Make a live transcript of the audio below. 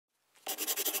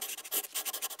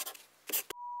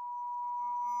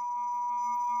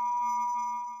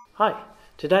Hi,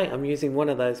 today I'm using one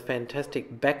of those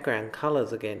fantastic background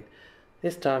colours again.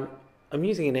 This time I'm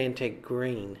using an antique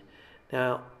green.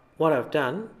 Now what I've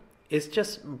done is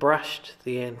just brushed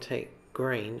the antique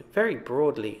green very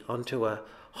broadly onto a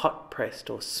hot pressed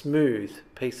or smooth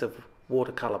piece of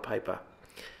watercolour paper.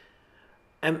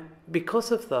 And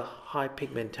because of the high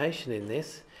pigmentation in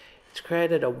this, it's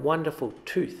created a wonderful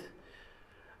tooth.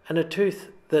 And a tooth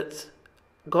that's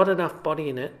got enough body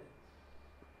in it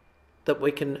that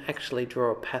we can actually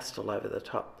draw a pastel over the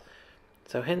top.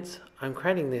 So hence I'm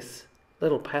creating this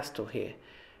little pastel here,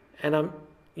 and I'm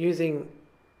using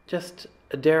just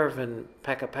a Derivan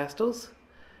pack of pastels,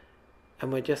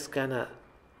 and we're just gonna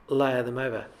layer them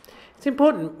over. It's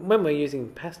important when we're using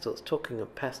pastels, talking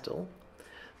of pastel,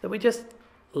 that we just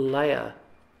layer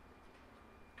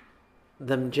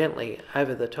them gently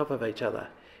over the top of each other.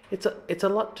 It's a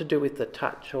lot to do with the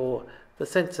touch, or the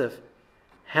sense of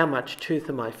how much tooth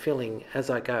am I filling as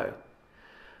I go.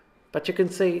 But you can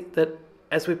see that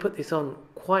as we put this on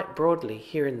quite broadly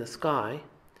here in the sky,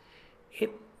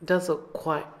 it does look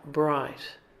quite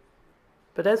bright.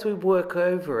 But as we work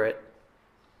over it,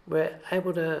 we're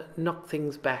able to knock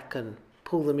things back and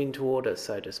pull them into order,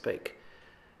 so to speak.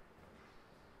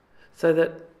 So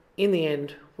that in the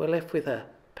end, we're left with a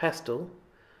pastel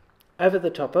over the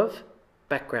top of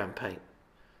background paint.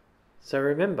 So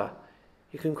remember,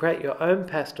 you can create your own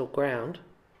pastel ground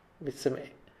with some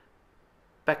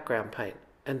background paint.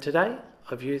 And today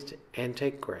I've used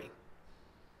antique green.